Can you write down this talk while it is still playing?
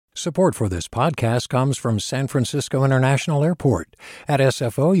Support for this podcast comes from San Francisco International Airport. At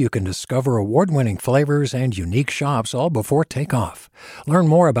SFO, you can discover award-winning flavors and unique shops all before takeoff. Learn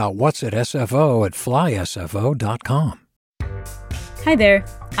more about what's at SFO at flysfo.com. Hi there,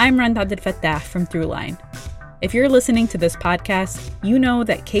 I'm Rand Abdel Fattah from Throughline. If you're listening to this podcast, you know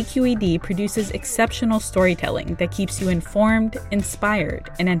that KQED produces exceptional storytelling that keeps you informed, inspired,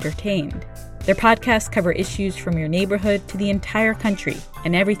 and entertained. Their podcasts cover issues from your neighborhood to the entire country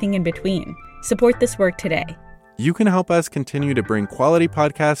and everything in between. Support this work today. You can help us continue to bring quality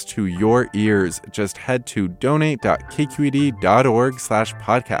podcasts to your ears. Just head to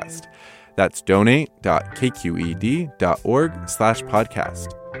donate.kqed.org/podcast. That's donate.kqed.org/podcast.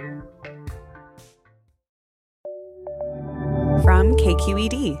 From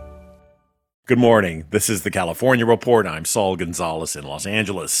KQED. Good morning. This is the California Report. I'm Saul Gonzalez in Los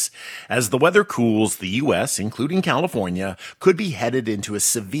Angeles. As the weather cools, the U.S., including California, could be headed into a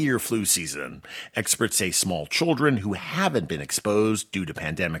severe flu season. Experts say small children who haven't been exposed due to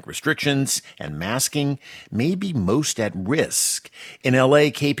pandemic restrictions and masking may be most at risk. In L.A.,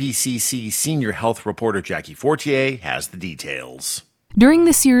 KPCC senior health reporter Jackie Fortier has the details. During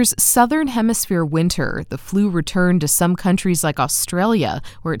this year's Southern Hemisphere winter, the flu returned to some countries like Australia,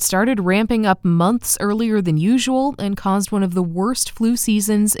 where it started ramping up months earlier than usual and caused one of the worst flu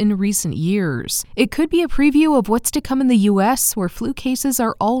seasons in recent years. It could be a preview of what's to come in the U.S., where flu cases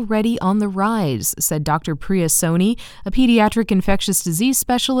are already on the rise, said Dr. Priya Soni, a pediatric infectious disease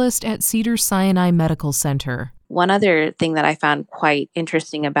specialist at Cedars-Sinai Medical Center. One other thing that I found quite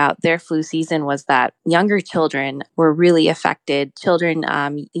interesting about their flu season was that younger children were really affected. Children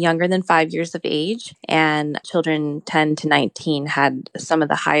younger than 5 years of age and children 10 to 19 had some of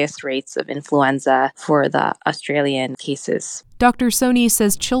the highest rates of influenza for the Australian cases. Dr. Soni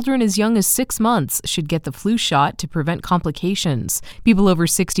says children as young as 6 months should get the flu shot to prevent complications. People over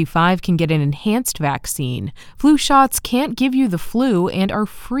 65 can get an enhanced vaccine. Flu shots can't give you the flu and are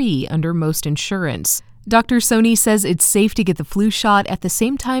free under most insurance. Dr. Soni says it's safe to get the flu shot at the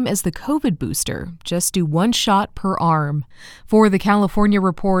same time as the COVID booster. Just do one shot per arm. For the California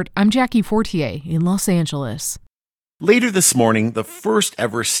Report, I'm Jackie Fortier in Los Angeles. Later this morning, the first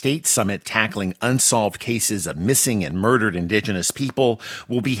ever state summit tackling unsolved cases of missing and murdered Indigenous people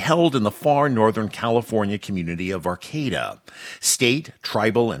will be held in the far northern California community of Arcata. State,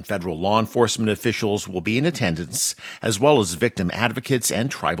 tribal, and federal law enforcement officials will be in attendance, as well as victim advocates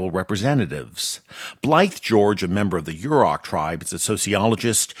and tribal representatives. Blythe George, a member of the Yurok tribe, is a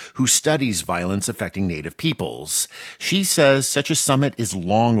sociologist who studies violence affecting Native peoples. She says such a summit is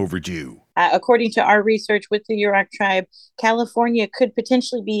long overdue. According to our research with the Yurok tribe, California could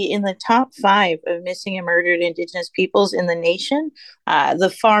potentially be in the top 5 of missing and murdered Indigenous peoples in the nation.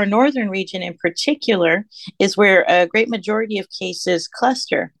 The far northern region in particular is where a great majority of cases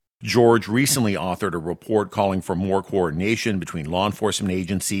cluster. George recently authored a report calling for more coordination between law enforcement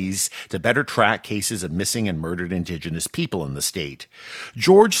agencies to better track cases of missing and murdered Indigenous people in the state.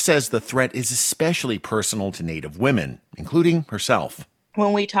 George says the threat is especially personal to Native women, including herself.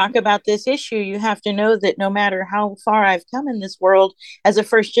 When we talk about this issue, you have to know that no matter how far I've come in this world as a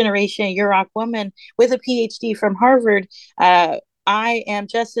first-generation Yurok woman with a PhD from Harvard, I am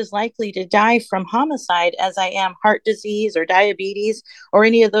just as likely to die from homicide as I am heart disease or diabetes or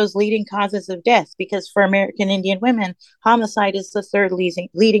any of those leading causes of death, because for American Indian women, homicide is the third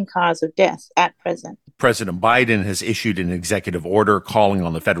leading cause of death at present. President Biden has issued an executive order calling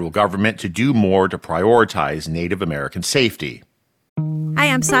on the federal government to do more to prioritize Native American safety. Hi,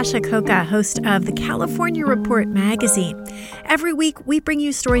 I'm Sasha Khokha, host of the California Report magazine. Every week, we bring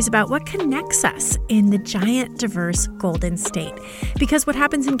you stories about what connects us in the giant, diverse Golden State. Because what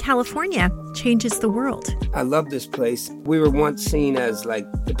happens in California changes the world. I love this place. We were once seen as like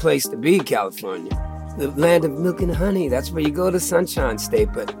the place to be, California. The land of milk and honey. That's where you go to Sunshine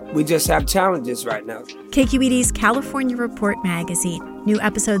State, but we just have challenges right now. KQED's California Report magazine. New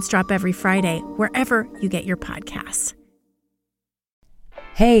episodes drop every Friday, wherever you get your podcasts.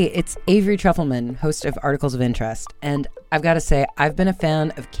 Hey, it's Avery Trufelman, host of Articles of Interest, and I've got to say, I've been a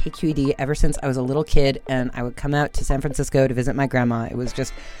fan of KQED ever since I was a little kid, and I would come out to San Francisco to visit my grandma. It was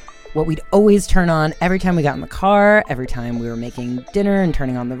just what we'd always turn on every time we got in the car, every time we were making dinner and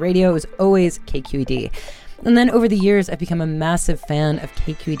turning on the radio. It was always KQED. And then over the years, I've become a massive fan of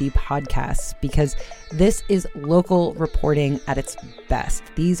KQED podcasts because this is local reporting at its best.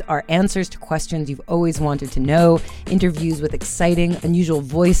 These are answers to questions you've always wanted to know, interviews with exciting, unusual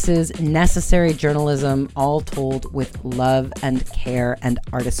voices, necessary journalism, all told with love and care and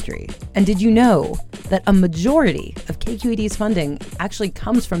artistry. And did you know that a majority of KQED's funding actually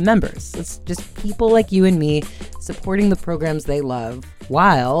comes from members? It's just people like you and me supporting the programs they love,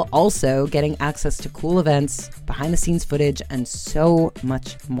 while also getting access to cool events, behind-the-scenes footage, and so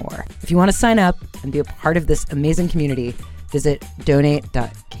much more. If you want to sign up and be a part of this amazing community, visit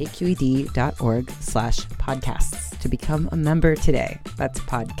donate.kqed.org/podcasts to become a member today. That's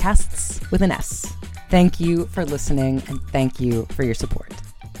podcasts with an S. Thank you for listening, and thank you for your support.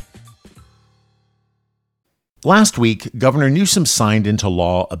 Last week, Governor Newsom signed into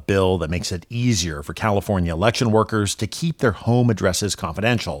law a bill that makes it easier for California election workers to keep their home addresses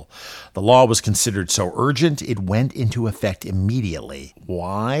confidential. The law was considered so urgent, it went into effect immediately.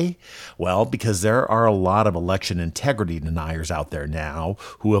 Why? Well, because there are a lot of election integrity deniers out there now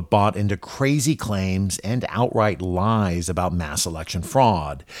who have bought into crazy claims and outright lies about mass election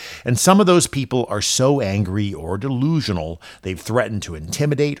fraud. And some of those people are so angry or delusional, they've threatened to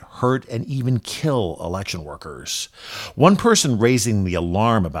intimidate, hurt, and even kill election workers. One person raising the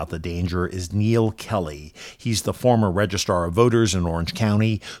alarm about the danger is Neil Kelly. He's the former Registrar of Voters in Orange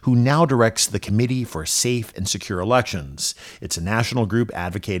County who now directs the Committee for Safe and Secure Elections. It's a national group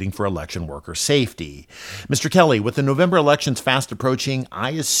advocating for election worker safety. Mr. Kelly, with the November elections fast approaching,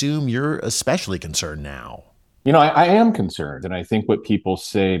 I assume you're especially concerned now. You know, I am concerned, and I think what people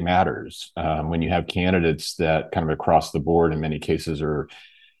say matters. When you have candidates that kind of across the board in many cases are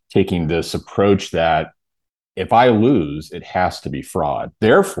taking this approach that if I lose, it has to be fraud.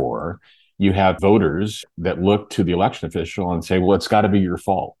 Therefore, you have voters that look to the election official and say, well, it's got to be your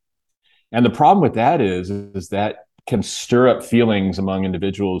fault. And the problem with that is that can stir up feelings among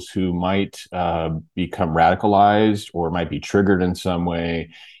individuals who might become radicalized or might be triggered in some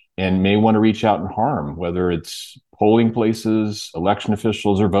way and may want to reach out and harm, whether it's polling places, election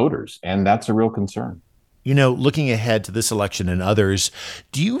officials, or voters. And that's a real concern. You know, looking ahead to this election and others,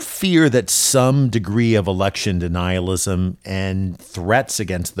 do you fear that some degree of election denialism and threats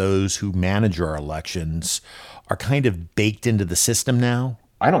against those who manage our elections are kind of baked into the system now?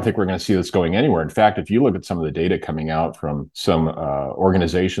 I don't think we're going to see this going anywhere. In fact, if you look at some of the data coming out from some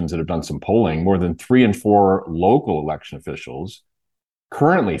organizations that have done some polling, more than 3 in 4 local election officials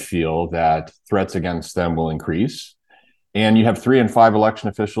currently feel that threats against them will increase. And you have 3 in 5 election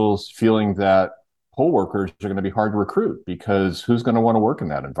officials feeling that poll workers are going to be hard to recruit because who's going to want to work in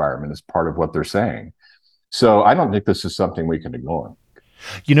that environment is part of what they're saying. So I don't think this is something we can ignore.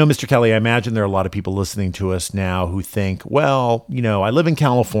 You know, Mr. Kelly, I imagine there are a lot of people listening to us now who think, well, you know, I live in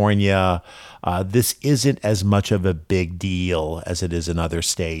California. This isn't as much of a big deal as it is in other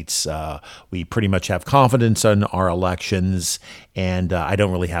states. We pretty much have confidence in our elections, and I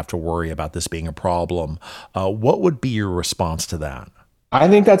don't really have to worry about this being a problem. What would be your response to that? I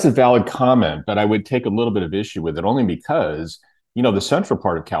think that's a valid comment, but I would take a little bit of issue with it only because, you know, the central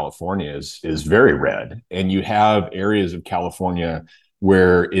part of California is very red, and you have areas of California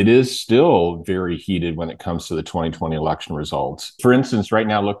where it is still very heated when it comes to the 2020 election results. For instance, right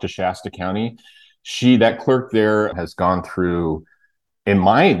now, look to Shasta County. That clerk there has gone through,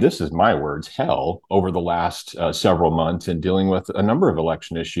 this is my words, hell over the last several months in dealing with a number of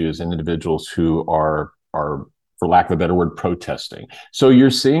election issues and individuals who are, for lack of a better word, protesting. So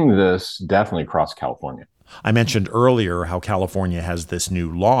you're seeing this definitely across California. I mentioned earlier how California has this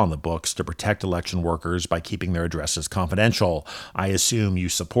new law on the books to protect election workers by keeping their addresses confidential. I assume you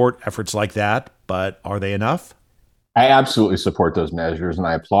support efforts like that, but are they enough? I absolutely support those measures, and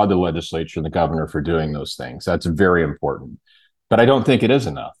I applaud the legislature and the governor for doing those things. That's very important. But I don't think it is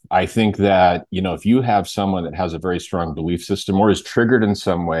enough. I think that, you know, if you have someone that has a very strong belief system or is triggered in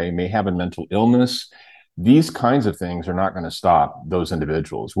some way, may have a mental illness, these kinds of things are not going to stop those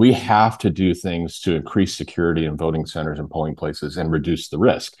individuals. We have to do things to increase security in voting centers and polling places and reduce the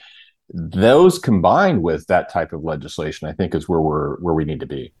risk. Those combined with that type of legislation, I think, is where we need to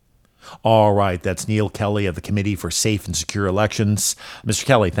be. All right. That's Neil Kelly of the Committee for Safe and Secure Elections. Mr.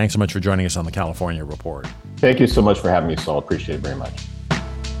 Kelly, thanks so much for joining us on the California Report. Thank you so much for having me, Saul. Appreciate it very much.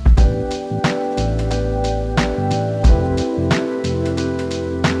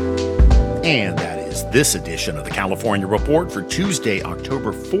 And that is this edition of the California Report for Tuesday,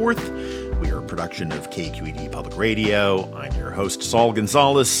 October 4th. We are a production of KQED Public Radio. I'm your host, Saul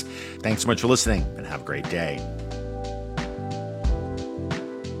Gonzalez. Thanks so much for listening, and have a great day.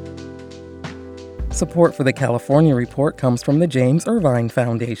 Support for the California Report comes from the James Irvine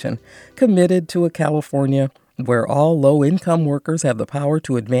Foundation, committed to a California where all low-income workers have the power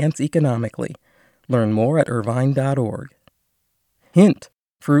to advance economically. Learn more at irvine.org. Hint: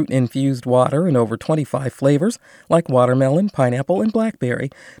 fruit-infused water in over 25 flavors, like watermelon, pineapple, and blackberry.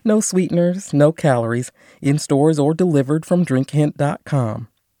 No sweeteners, no calories, in stores or delivered from drinkhint.com.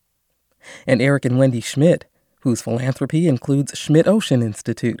 And Eric and Wendy Schmidt, whose philanthropy includes Schmidt Ocean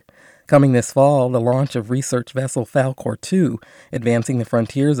Institute, Coming this fall, the launch of research vessel Falkor 2, advancing the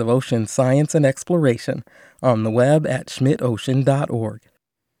frontiers of ocean science and exploration, on the web at schmidtocean.org.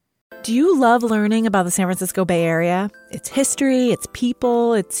 Do you love learning about the San Francisco Bay Area? Its history, its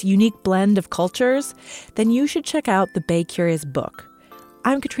people, its unique blend of cultures? Then you should check out the Bay Curious book.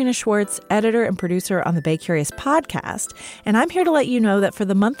 I'm Katrina Schwartz, editor and producer on the Bay Curious podcast, and I'm here to let you know that for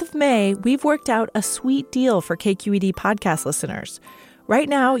the month of May, we've worked out a sweet deal for KQED podcast listeners. Right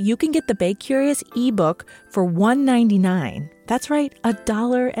now, you can get the Bay Curious ebook for $1.99. That's right,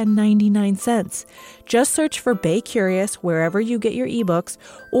 $1.99. Just search for Bay Curious wherever you get your ebooks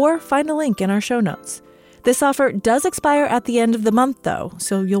or find a link in our show notes. This offer does expire at the end of the month, though,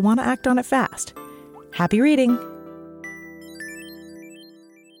 so you'll want to act on it fast. Happy reading!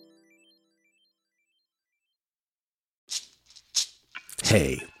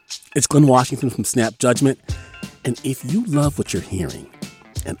 Hey, it's Glenn Washington from Snap Judgment, and if you love what you're hearing,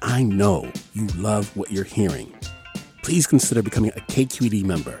 and I know you love what you're hearing, please consider becoming a KQED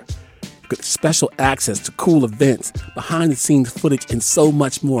member. You get special access to cool events, behind-the-scenes footage, and so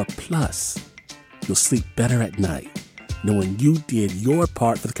much more. Plus, you'll sleep better at night knowing you did your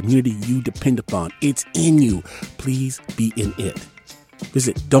part for the community you depend upon. It's in you. Please be in it.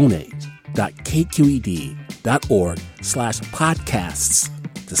 Visit donate.kqed.org/podcasts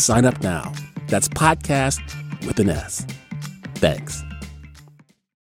to sign up now. That's podcast with an S. Thanks.